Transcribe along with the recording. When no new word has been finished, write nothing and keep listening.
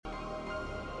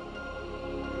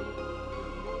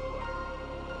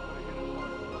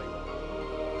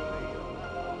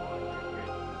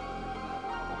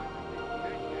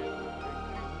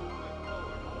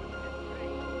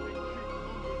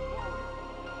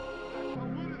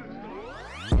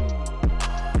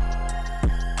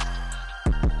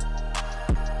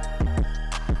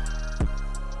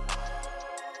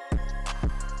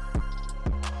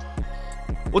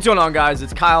What's going on, guys?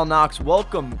 It's Kyle Knox.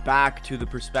 Welcome back to the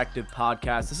Perspective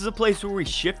Podcast. This is a place where we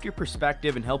shift your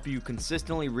perspective and help you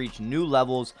consistently reach new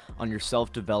levels on your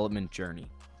self-development journey.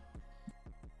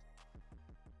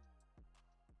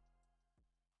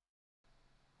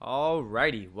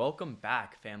 Alrighty, welcome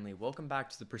back, family. Welcome back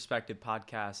to the Perspective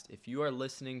Podcast. If you are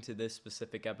listening to this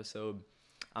specific episode,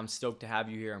 I'm stoked to have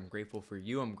you here. I'm grateful for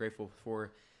you. I'm grateful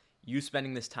for you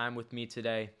spending this time with me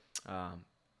today.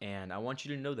 And I want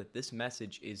you to know that this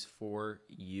message is for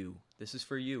you. This is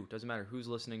for you. Doesn't matter who's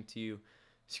listening to you.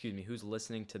 Who's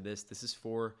listening to this. This is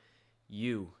for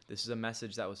you. This is a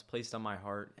message that was placed on my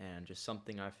heart and just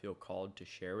something I feel called to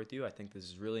share with you. I think this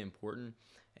is really important,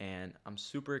 and I'm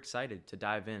super excited to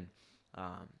dive in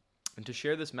and to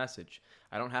share this message.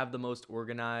 I don't have the most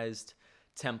organized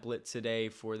template today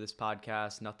for this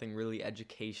podcast, nothing really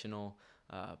educational.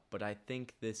 But I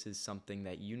think this is something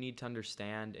that you need to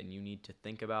understand and you need to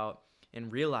think about and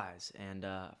realize and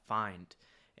find.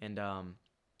 And I'm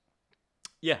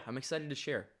excited to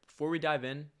share. Before we dive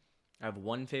in, I have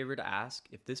one favor to ask.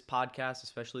 If this podcast,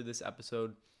 especially this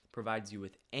episode, provides you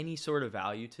with any sort of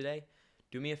value today,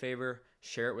 do me a favor,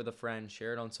 share it with a friend,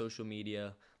 share it on social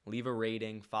media, leave a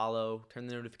rating, follow, turn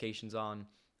the notifications on.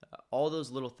 All those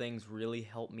little things really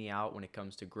help me out when it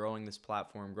comes to growing this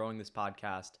platform, growing this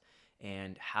podcast,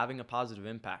 and having a positive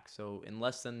impact. So in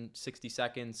less than 60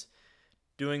 seconds,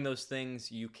 doing those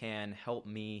things, you can help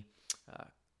me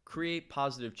create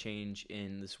positive change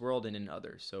in this world and in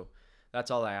others. So that's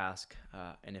all I ask.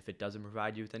 And if it doesn't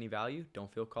provide you with any value,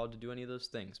 don't feel called to do any of those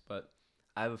things. But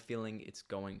I have a feeling it's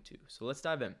going to. So let's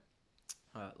dive in.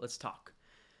 Let's talk.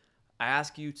 I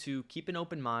ask you to keep an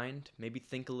open mind, maybe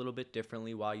think a little bit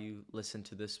differently while you listen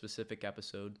to this specific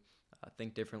episode.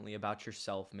 Think differently about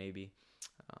yourself, maybe.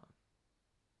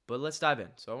 But let's dive in.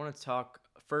 So I want to talk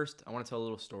first. I want to tell a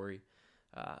little story.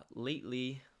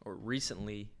 Recently,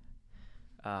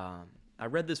 I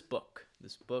read this book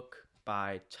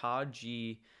by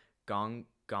Taji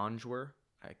Ganjwer.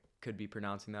 I could be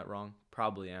pronouncing that wrong.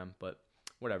 Probably am, but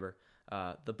whatever.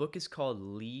 The book is called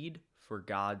Lead for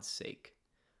God's Sake,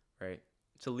 right?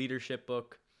 It's a leadership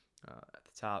book. At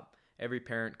the top, every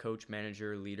parent, coach,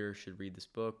 manager, leader should read this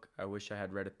book. I wish I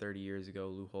had read it 30 years ago,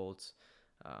 Lou Holtz.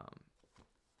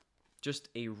 Just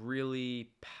a really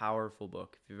powerful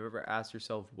book. If you've ever asked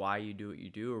yourself why you do what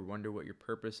you do or wonder what your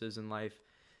purpose is in life,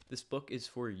 this book is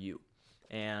for you.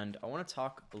 And I want to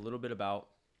talk a little bit about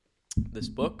this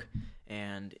book,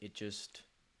 and it just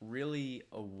really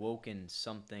awoken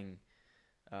something.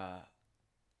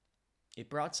 It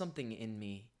brought something in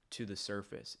me to the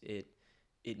surface. It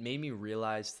made me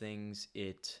realize things.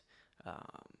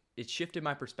 It shifted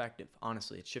my perspective,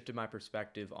 honestly. It shifted my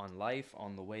perspective on life,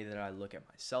 on the way that I look at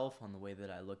myself, on the way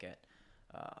that I look at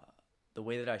the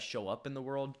way that I show up in the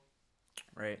world,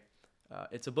 right?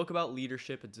 It's a book about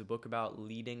leadership. It's a book about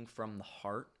leading from the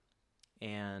heart.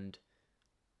 And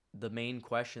the main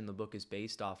question the book is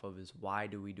based off of is, why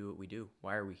do we do what we do?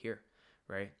 Why are we here,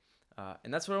 right?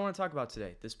 And that's what I want to talk about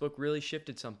today. This book really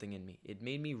shifted something in me. It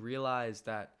made me realize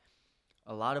that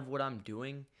a lot of what I'm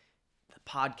doing, the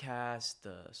podcast,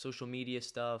 the social media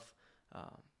stuff,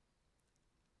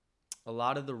 a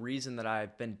lot of the reason that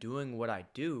I've been doing what I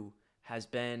do has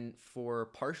been for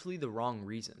partially the wrong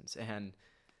reasons. And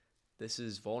this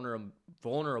is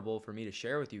vulnerable for me to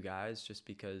share with you guys just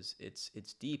because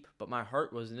it's deep, but my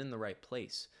heart wasn't in the right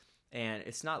place. And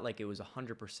it's not like it was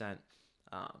 100%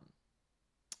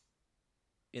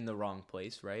 in the wrong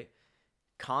place, right?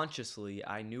 Consciously,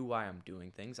 I knew why I'm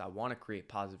doing things. I want to create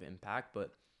positive impact,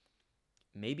 but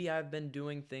maybe I've been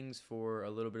doing things for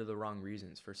a little bit of the wrong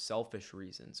reasons, for selfish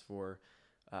reasons, for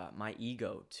my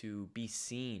ego, to be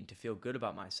seen, to feel good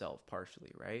about myself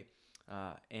partially, right?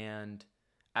 And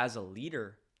as a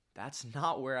leader, that's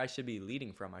not where I should be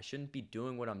leading from. I shouldn't be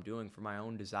doing what I'm doing for my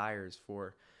own desires,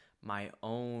 for my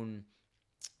own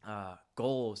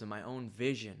goals and my own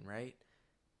vision, right?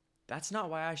 That's not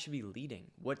why I should be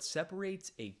leading. What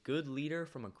separates a good leader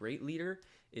from a great leader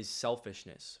is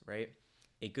selfishness, right?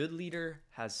 A good leader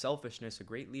has selfishness. A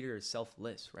great leader is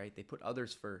selfless, right? They put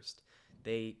others first.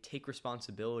 They take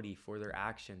responsibility for their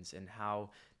actions and how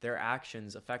their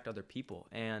actions affect other people.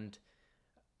 And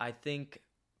I think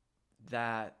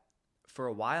that for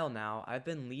a while now, I've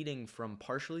been leading from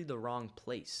partially the wrong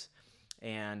place.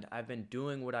 And I've been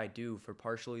doing what I do for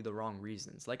partially the wrong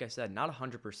reasons. Like I said, not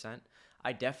 100%.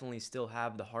 I definitely still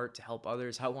have the heart to help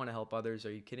others. I want to help others.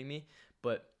 Are you kidding me?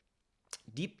 But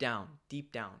deep down,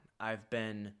 I've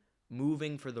been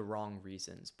moving for the wrong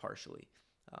reasons, partially.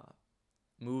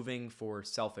 Moving for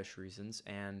selfish reasons.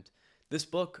 And this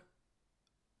book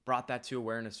brought that to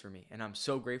awareness for me. And I'm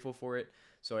so grateful for it.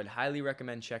 So I'd highly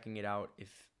recommend checking it out.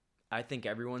 I think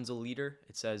everyone's a leader.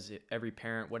 It says every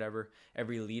parent, whatever,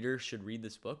 every leader should read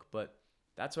this book. But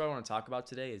that's what I want to talk about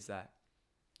today, is that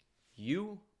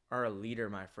you are a leader,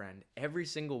 my friend. Every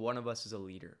single one of us is a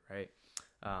leader, right?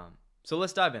 So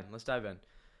let's dive in.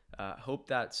 Hope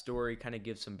that story kind of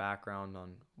gives some background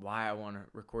on why I want to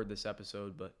record this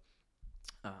episode. But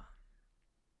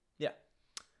yeah,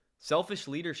 selfish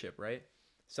leadership, right?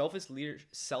 Selfish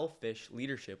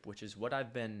leadership, which is what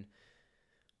I've been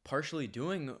partially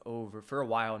doing for a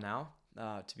while now,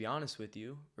 to be honest with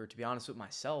you, or to be honest with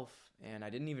myself. And I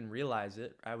didn't even realize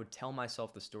it. I would tell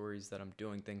myself the stories that I'm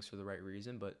doing things for the right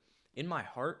reason, but in my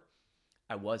heart,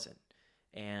 I wasn't.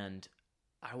 And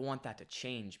I want that to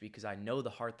change, because I know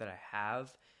the heart that I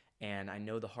have, and I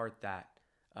know the heart that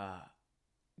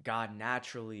God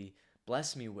naturally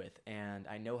blessed me with. And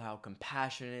I know how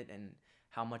compassionate and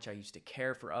how much I used to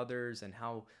care for others, and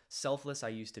how selfless I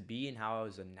used to be, and how I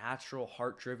was a natural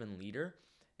heart-driven leader.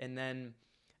 And then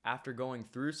after going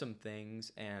through some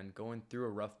things and going through a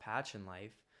rough patch in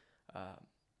life,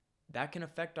 that can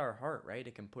affect our heart, right?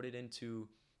 It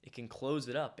can close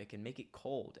it up. It can make it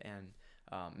cold and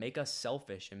make us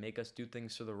selfish and make us do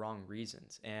things for the wrong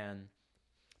reasons. And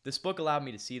this book allowed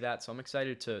me to see that, so I'm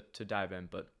excited to dive in.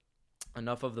 But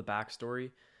enough of the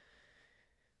backstory.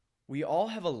 We all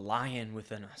have a lion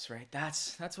within us, right?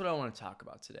 That's what I want to talk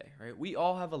about today, right? We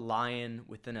all have a lion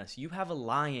within us. You have a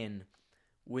lion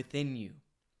within you.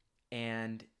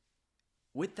 And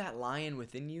with that lion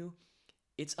within you,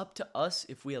 it's up to us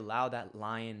if we allow that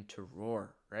lion to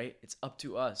roar, right? It's up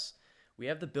to us. We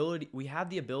have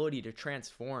the ability to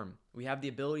transform. We have the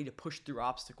ability to push through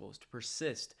obstacles, to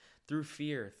persist through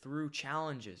fear, through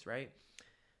challenges, right?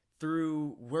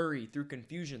 Through worry, through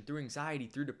confusion, through anxiety,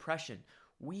 through depression.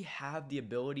 We have the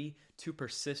ability to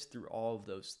persist through all of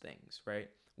those things, right?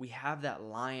 We have that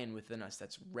lion within us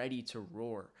that's ready to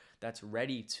roar, that's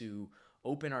ready to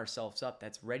open ourselves up,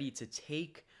 that's ready to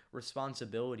take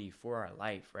responsibility for our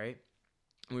life, right?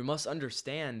 And we must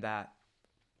understand that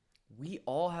we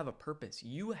all have a purpose.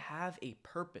 You have a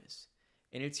purpose,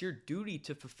 and it's your duty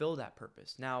to fulfill that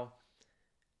purpose. Now,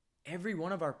 every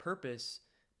one of our purposes,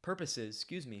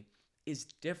 is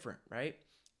different, right?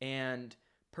 And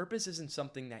purpose isn't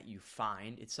something that you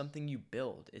find, it's something you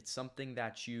build. It's something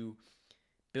that you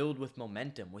build with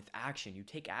momentum, with action. You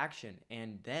take action,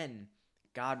 and then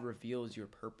God reveals your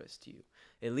purpose to you.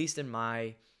 At least in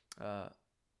my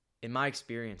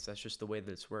experience, that's just the way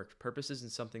that it's worked. Purpose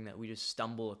isn't something that we just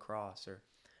stumble across or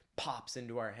pops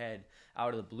into our head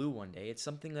out of the blue one day. It's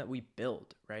something that we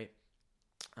build, right?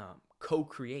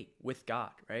 Co-create with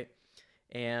God, right?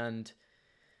 And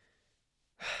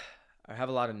I have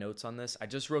a lot of notes on this. I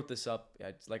just wrote this up.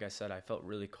 Like I said, I felt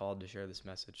really called to share this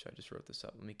message, so I just wrote this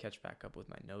up. Let me catch back up with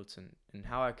my notes and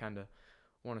how I kind of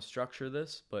want to structure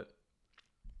this, but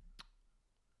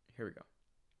here we go.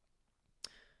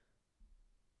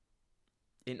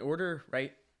 In order,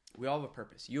 right? We all have a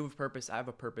purpose. You have a purpose. I have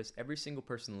a purpose. Every single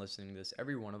person listening to this,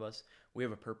 every one of us, we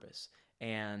have a purpose.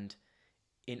 And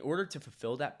in order to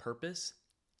fulfill that purpose,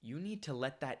 you need to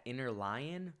let that inner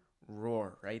lion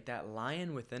roar, right? That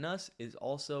lion within us is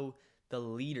also the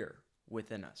leader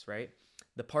within us, right?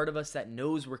 The part of us that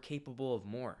knows we're capable of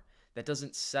more, that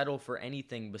doesn't settle for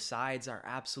anything besides our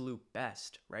absolute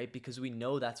best, right? Because we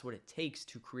know that's what it takes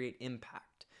to create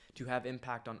impact, to have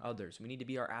impact on others. We need to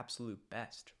be our absolute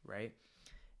best, right?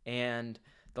 And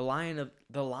the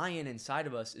lion inside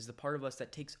of us is the part of us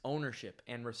that takes ownership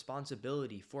and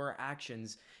responsibility for our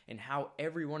actions and how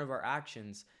every one of our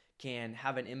actions can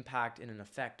have an impact and an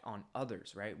effect on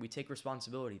others, right? We take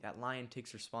responsibility. That lion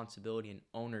takes responsibility and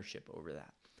ownership over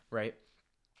that, right?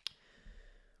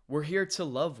 We're here to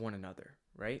love one another,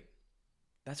 right?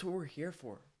 That's what we're here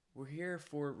for. We're here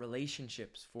for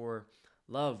relationships, for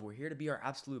love. We're here to be our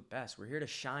absolute best. We're here to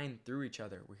shine through each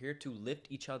other. We're here to lift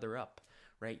each other up,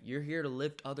 right? You're here to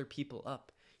lift other people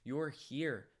up. You're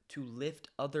here to lift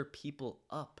other people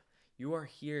up. You are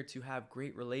here to have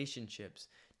great relationships,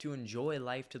 to enjoy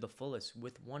life to the fullest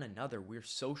with one another. We're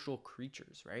social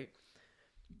creatures, right?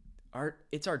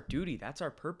 It's our duty. That's our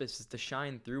purpose, is to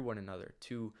shine through one another,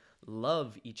 to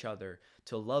love each other,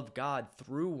 to love God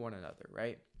through one another,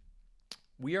 right?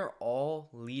 We are all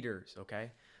leaders,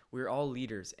 okay? We're all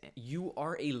leaders. You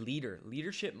are a leader.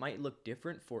 Leadership might look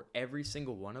different for every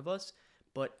single one of us,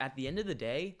 but at the end of the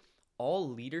day, all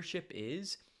leadership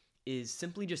is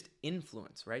simply just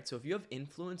influence, right? So if you have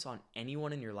influence on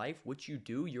anyone in your life, which you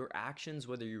do, your actions,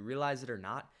 whether you realize it or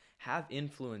not, have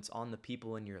influence on the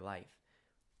people in your life,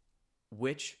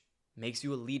 which makes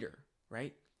you a leader,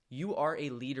 right? You are a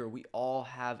leader. We all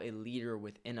have a leader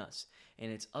within us.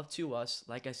 And it's up to us,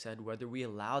 like I said, whether we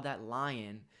allow that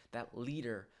lion, that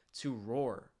leader, to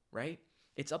roar, right?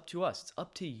 It's up to us. It's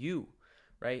up to you,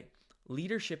 right?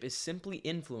 Leadership is simply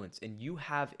influence, and you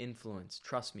have influence.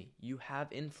 Trust me, you have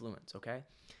influence, okay?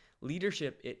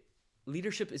 Leadership,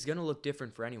 leadership is going to look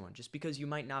different for anyone. Just because you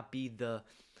might not be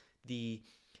the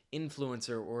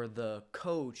influencer or the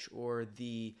coach or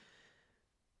the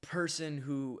person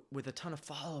who with a ton of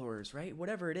followers, right?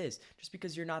 Whatever it is, just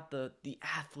because you're not the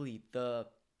athlete, the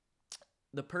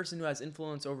person who has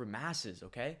influence over masses,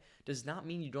 okay, does not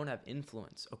mean you don't have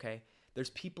influence, okay? There's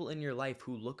people in your life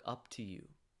who look up to you,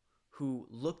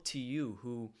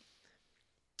 who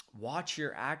watch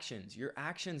your actions. Your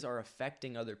actions are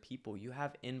affecting other people. You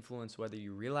have influence whether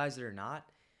you realize it or not,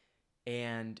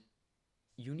 and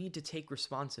you need to take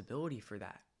responsibility for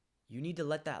that. You need to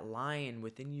let that lion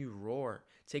within you roar.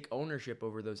 Take ownership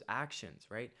over those actions,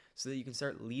 right? So that you can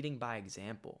start leading by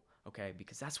example, okay?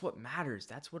 Because that's what matters.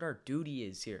 That's what our duty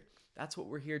is here. That's what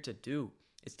we're here to do.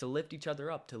 It's to lift each other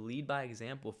up, to lead by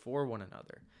example for one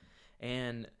another.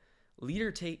 And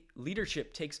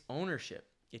leadership takes ownership.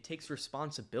 It takes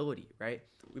responsibility, right?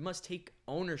 We must take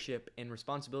ownership and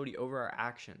responsibility over our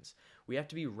actions. We have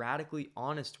to be radically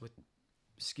honest with,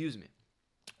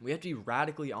 we have to be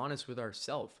radically honest with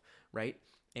ourselves, right?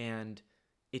 And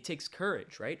it takes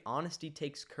courage, right? Honesty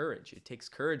takes courage. It takes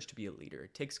courage to be a leader.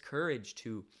 It takes courage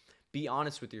to be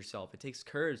honest with yourself. It takes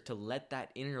courage to let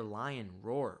that inner lion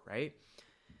roar, right?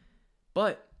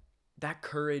 But that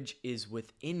courage is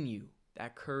within you.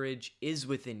 That courage is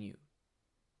within you.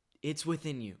 It's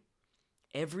within you.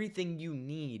 Everything you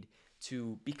need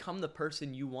to become the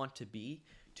person you want to be,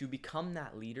 to become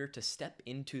that leader, to step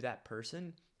into that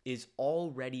person, is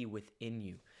already within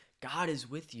you. God is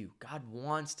with you. God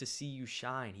wants to see you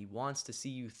shine. He wants to see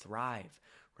you thrive,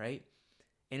 right?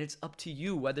 And it's up to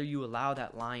you whether you allow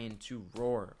that lion to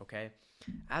roar, okay?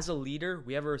 As a leader,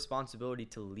 we have a responsibility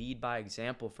to lead by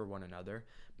example for one another.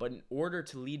 But in order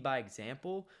to lead by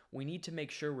example, we need to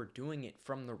make sure we're doing it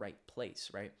from the right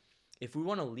place, right? If we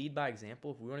want to lead by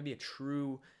example, if we want to be a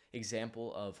true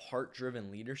example of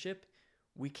heart-driven leadership,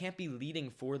 we can't be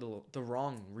leading for the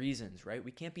wrong reasons, right?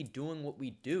 We can't be doing what we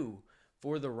do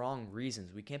for the wrong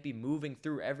reasons. We can't be moving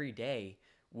through every day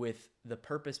with the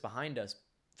purpose behind us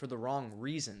for the wrong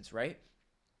reasons, right?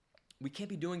 We can't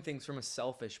be doing things from a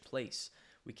selfish place.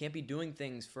 We can't be doing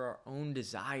things for our own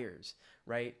desires,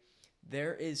 right?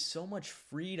 There is so much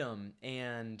freedom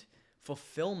and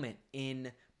fulfillment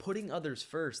in putting others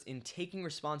first, in taking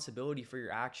responsibility for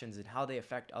your actions and how they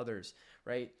affect others,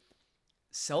 right?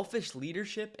 Selfish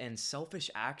leadership and selfish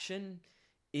action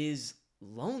is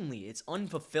lonely. It's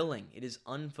unfulfilling. It is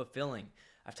unfulfilling.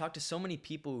 I've talked to so many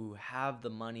people who have the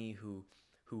money, who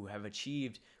have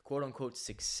achieved quote unquote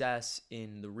success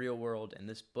in the real world, and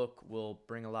this book will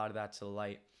bring a lot of that to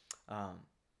light.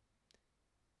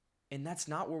 And that's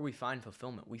not where we find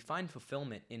fulfillment. We find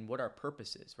fulfillment in what our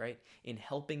purpose is, right? In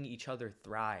helping each other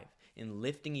thrive, in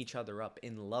lifting each other up,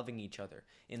 in loving each other,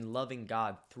 in loving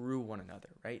God through one another,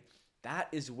 right? That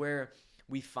is where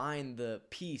we find the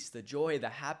peace, the joy, the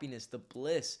happiness, the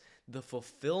bliss, the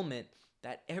fulfillment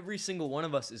that every single one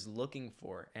of us is looking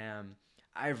for. And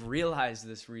I've realized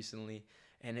this recently,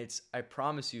 and I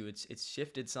promise you, it's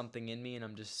shifted something in me, and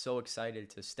I'm just so excited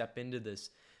to step into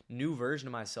this new version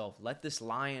of myself. Let this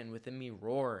lion within me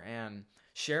roar and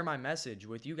share my message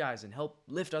with you guys and help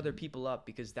lift other people up,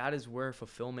 because that is where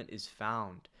fulfillment is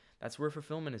found. That's where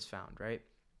fulfillment is found, right?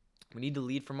 We need to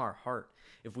lead from our heart.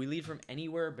 If we lead from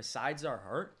anywhere besides our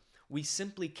heart, we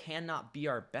simply cannot be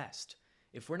our best.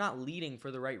 If we're not leading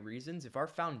for the right reasons, if our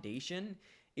foundation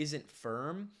isn't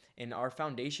firm and our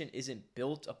foundation isn't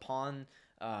built upon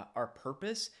our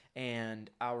purpose and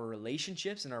our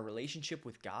relationships and our relationship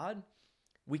with God,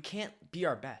 we can't be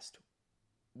our best.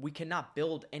 We cannot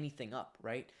build anything up,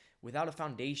 right? Without a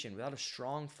foundation, without a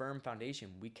strong, firm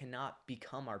foundation, we cannot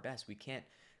become our best. We can't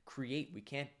create. We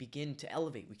can't begin to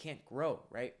elevate. We can't grow,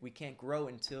 right? We can't grow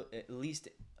until at least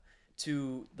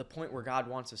to the point where God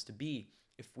wants us to be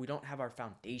if we don't have our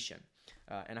foundation.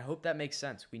 And I hope that makes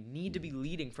sense. We need to be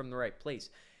leading from the right place.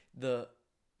 The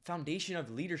foundation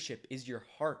of leadership is your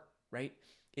heart, right?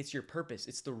 It's your purpose.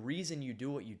 It's the reason you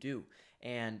do what you do.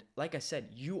 And like I said,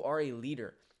 you are a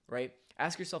leader, right?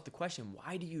 Ask yourself the question,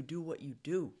 why do you do what you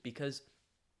do? Because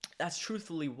that's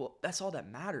truthfully, that's all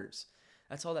that matters.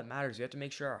 That's all that matters. We have to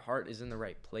make sure our heart is in the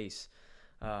right place.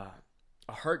 A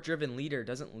heart-driven leader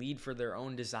doesn't lead for their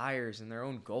own desires and their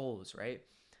own goals, right?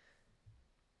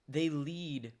 They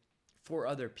lead for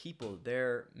other people.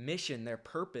 Their mission, their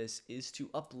purpose is to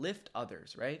uplift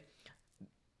others, right?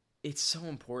 It's so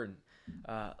important.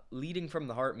 Leading from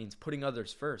the heart means putting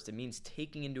others first. It means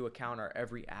taking into account our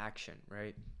every action,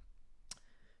 right?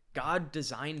 God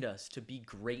designed us to be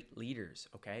great leaders,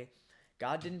 okay?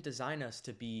 God didn't design us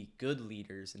to be good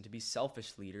leaders and to be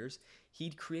selfish leaders. He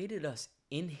created us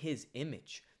in his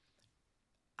image.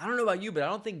 I don't know about you, but I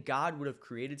don't think God would have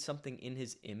created something in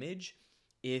his image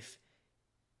if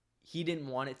he didn't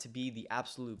want it to be the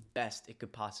absolute best it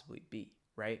could possibly be,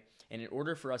 right? And in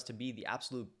order for us to be the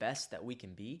absolute best that we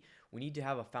can be, we need to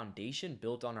have a foundation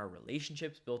built on our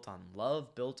relationships, built on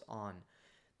love, built on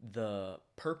the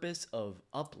purpose of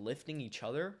uplifting each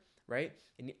other, right?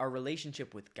 In our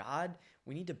relationship with God,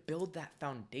 we need to build that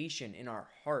foundation in our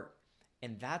heart.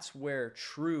 And that's where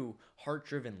true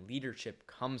heart-driven leadership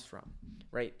comes from,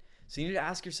 right? So you need to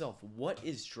ask yourself, what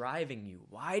is driving you?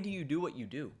 Why do you do what you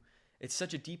do? It's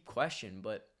such a deep question,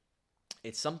 but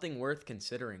it's something worth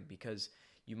considering because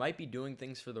you might be doing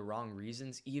things for the wrong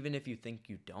reasons, even if you think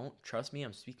you don't. Trust me,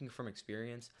 I'm speaking from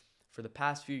experience. For the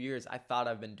past few years, I thought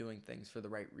I've been doing things for the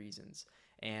right reasons.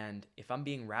 And if I'm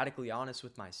being radically honest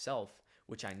with myself,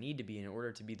 which I need to be in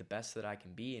order to be the best that I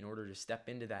can be, in order to step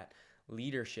into that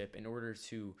leadership, in order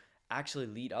to actually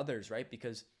lead others, right?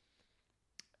 Because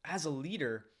as a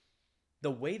leader,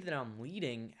 the way that I'm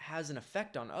leading has an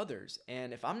effect on others.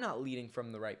 And if I'm not leading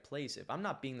from the right place, if I'm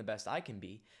not being the best I can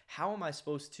be, how am I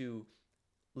supposed to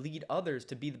lead others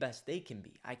to be the best they can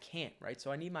be? I can't, right?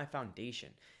 So I need my foundation.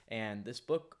 And this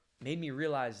book made me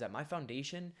realize that my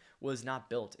foundation was not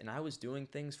built and I was doing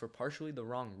things for partially the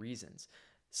wrong reasons.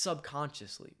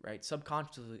 Subconsciously, right?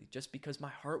 Subconsciously, just because my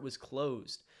heart was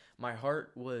closed. My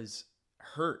heart was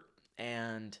hurt.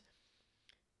 And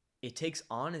it takes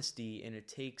honesty and it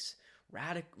takes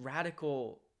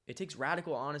radical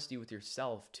honesty with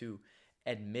yourself to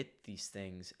admit these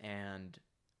things. And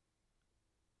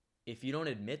if you don't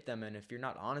admit them and if you're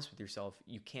not honest with yourself,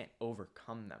 you can't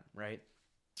overcome them, right?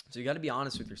 So you got to be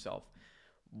honest with yourself.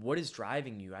 What is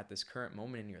driving you at this current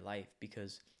moment in your life?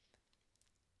 Because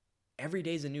every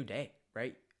day is a new day,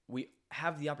 right? We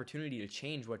have the opportunity to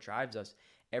change what drives us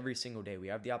every single day. We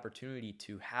have the opportunity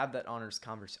to have that honest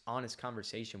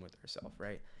conversation with ourselves,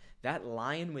 right? That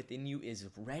lion within you is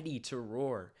ready to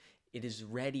roar. It is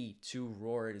ready to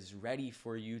roar. It is ready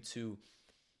for you to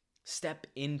step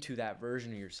into that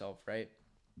version of yourself, right?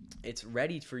 It's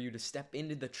ready for you to step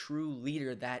into the true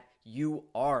leader that you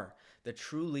are. The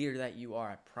true leader that you are,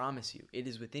 I promise you. It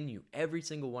is within you. Every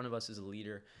single one of us is a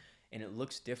leader, and it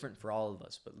looks different for all of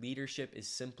us. But leadership is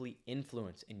simply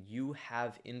influence, and you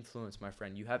have influence, my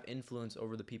friend. You have influence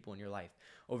over the people in your life,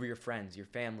 over your friends, your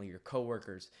family, your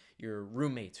coworkers, your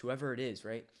roommates, whoever it is,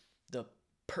 right? The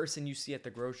person you see at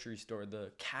the grocery store,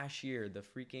 the cashier, the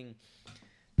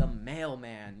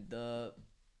mailman, the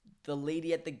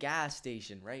lady at the gas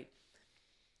station, right?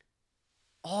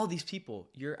 All these people,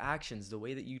 your actions, the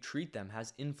way that you treat them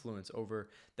has influence over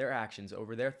their actions,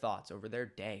 over their thoughts, over their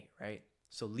day, right?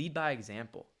 So lead by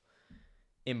example.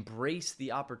 Embrace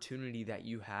the opportunity that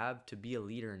you have to be a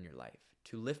leader in your life,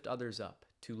 to lift others up,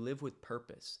 to live with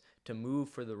purpose, to move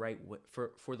for the right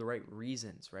for the right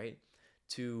reasons, right?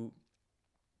 To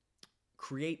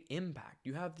create impact.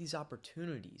 You have these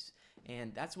opportunities,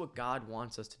 and that's what God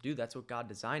wants us to do. That's what God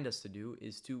designed us to do,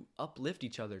 is to uplift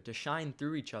each other, to shine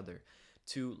through each other,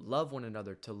 to love one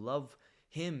another, to love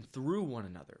him through one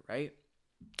another, right?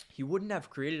 He wouldn't have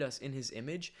created us in his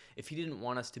image if he didn't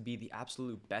want us to be the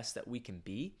absolute best that we can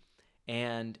be.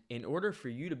 And in order for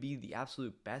you to be the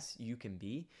absolute best you can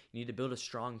be, you need to build a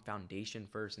strong foundation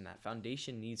first, and that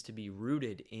foundation needs to be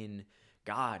rooted in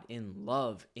God, in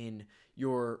love, in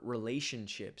your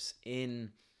relationships,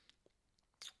 in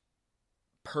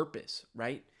purpose,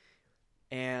 right?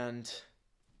 And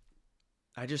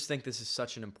I just think this is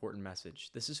such an important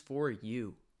message. This is for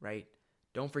you, right?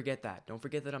 Don't forget that. Don't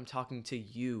forget that I'm talking to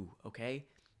you, okay?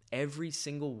 Every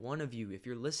single one of you, if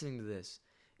you're listening to this,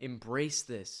 embrace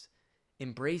this.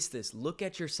 Embrace this. Look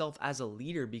at yourself as a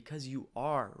leader because you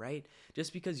are, right?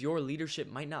 Just because your leadership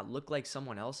might not look like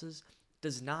someone else's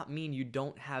does not mean you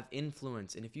don't have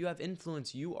influence. And if you have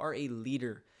influence, you are a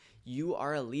leader. You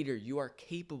are a leader. You are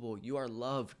capable. You are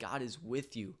loved. God is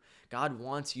with you. God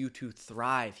wants you to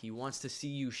thrive. He wants to see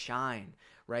you shine,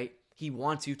 right? He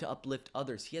wants you to uplift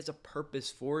others. He has a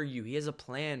purpose for you. He has a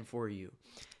plan for you.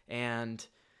 And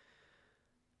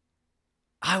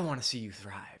I want to see you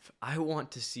thrive. I want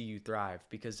to see you thrive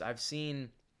because I've seen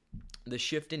the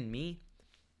shift in me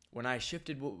when I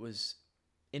shifted what was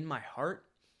in my heart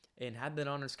and had that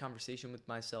honest conversation with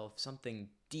myself. Something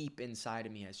deep inside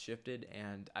of me has shifted,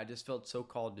 and I just felt so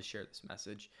called to share this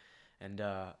message. And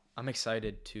I'm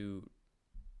excited to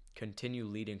continue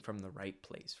leading from the right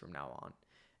place from now on.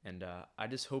 And I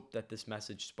just hope that this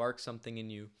message sparks something in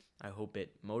you. I hope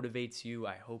it motivates you.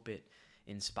 I hope it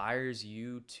inspires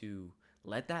you to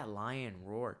let that lion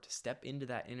roar, to step into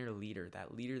that inner leader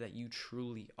that you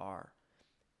truly are.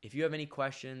 If you have any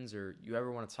questions or you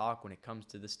ever want to talk when it comes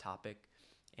to this topic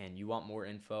and you want more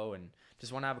info and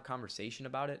just want to have a conversation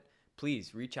about it,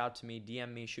 please reach out to me,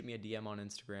 DM me, shoot me a DM on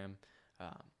Instagram,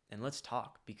 and let's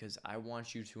talk, because I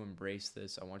want you to embrace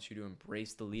this. I want you to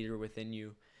embrace the leader within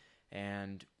you,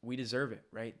 and we deserve it,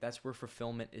 right? That's where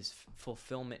fulfillment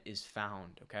is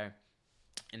found, okay?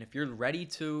 And if you're ready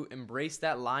to embrace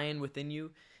that lion within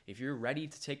you, if you're ready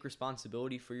to take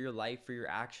responsibility for your life, for your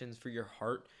actions, for your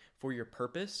heart, for your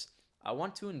purpose, I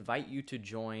want to invite you to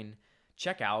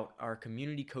check out our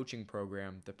community coaching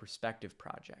program, The Perspective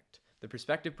Project. The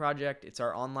Perspective Project, it's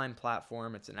our online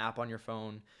platform. It's an app on your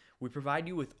phone. We provide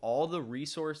you with all the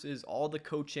resources, all the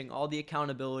coaching, all the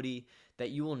accountability that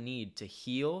you will need to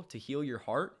heal your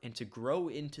heart, and to grow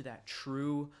into that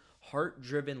true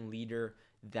heart-driven leader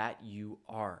that you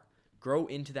are. Grow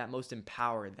into that most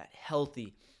empowered, that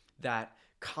healthy, that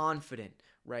confident,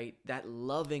 right? That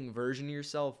loving version of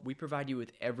yourself. We provide you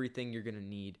with everything you're going to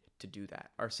need to do that.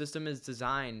 Our system is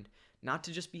designed not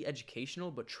to just be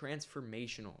educational, but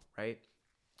transformational, right?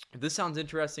 If this sounds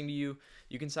interesting to you,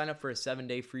 you can sign up for a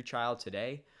 7-day free trial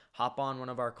today. Hop on one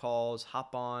of our calls,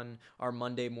 hop on our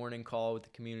Monday morning call with the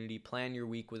community, plan your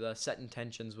week with us, set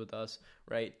intentions with us,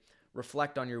 right?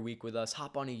 Reflect on your week with us,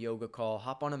 hop on a yoga call,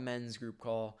 hop on a men's group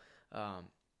call.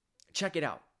 Check it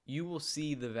out. You will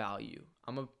see the value.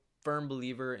 I'm a firm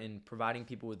believer in providing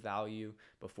people with value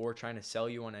before trying to sell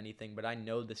you on anything, but I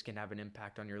know this can have an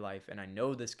impact on your life, and I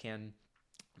know this can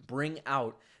bring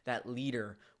out that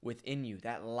leader within you,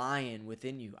 that lion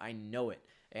within you. I know it.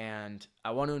 And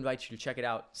I want to invite you to check it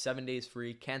out. 7 days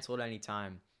free, cancel at any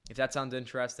time. If that sounds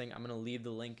interesting, I'm going to leave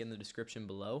the link in the description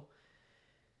below.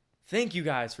 Thank you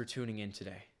guys for tuning in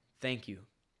today. Thank you.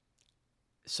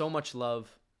 So much love,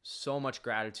 so much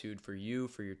gratitude for you,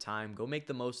 for your time. Go make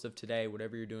the most of today,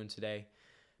 whatever you're doing today.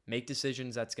 Make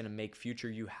decisions that's going to make future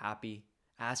you happy.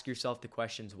 Ask yourself the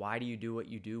questions: why do you do what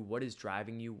you do? What is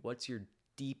driving you? What's your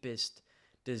deepest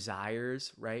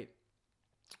desires, right?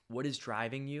 What is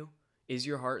driving you? Is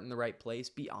your heart in the right place?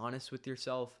 Be honest with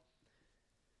yourself.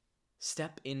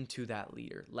 Step into that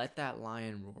leader. Let that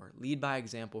lion roar. Lead by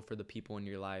example for the people in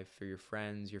your life, for your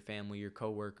friends, your family, your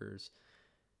coworkers,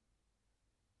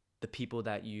 the people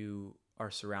that you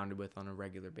are surrounded with on a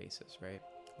regular basis, right?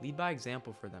 Lead by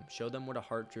example for them. Show them what a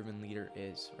heart-driven leader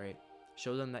is, right?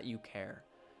 Show them that you care,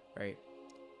 right?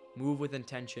 Move with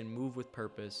intention, move with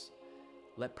purpose.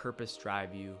 Let purpose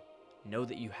drive you. Know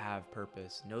that you have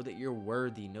purpose. Know that you're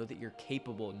worthy. Know that you're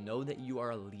capable. Know that you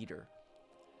are a leader.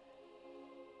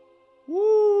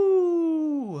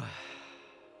 Woo!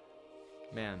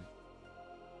 Man,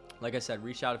 like I said,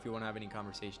 reach out if you want to have any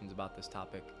conversations about this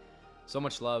topic. So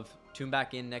much love. Tune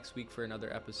back in next week for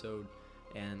another episode.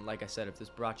 And like I said, if this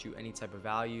brought you any type of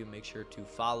value, make sure to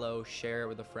follow, share it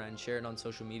with a friend, share it on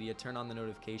social media, turn on the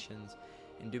notifications,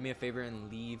 and do me a favor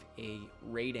and leave a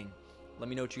rating. Let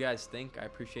me know what you guys think. I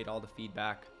appreciate all the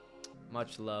feedback.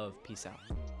 Much love. Peace out.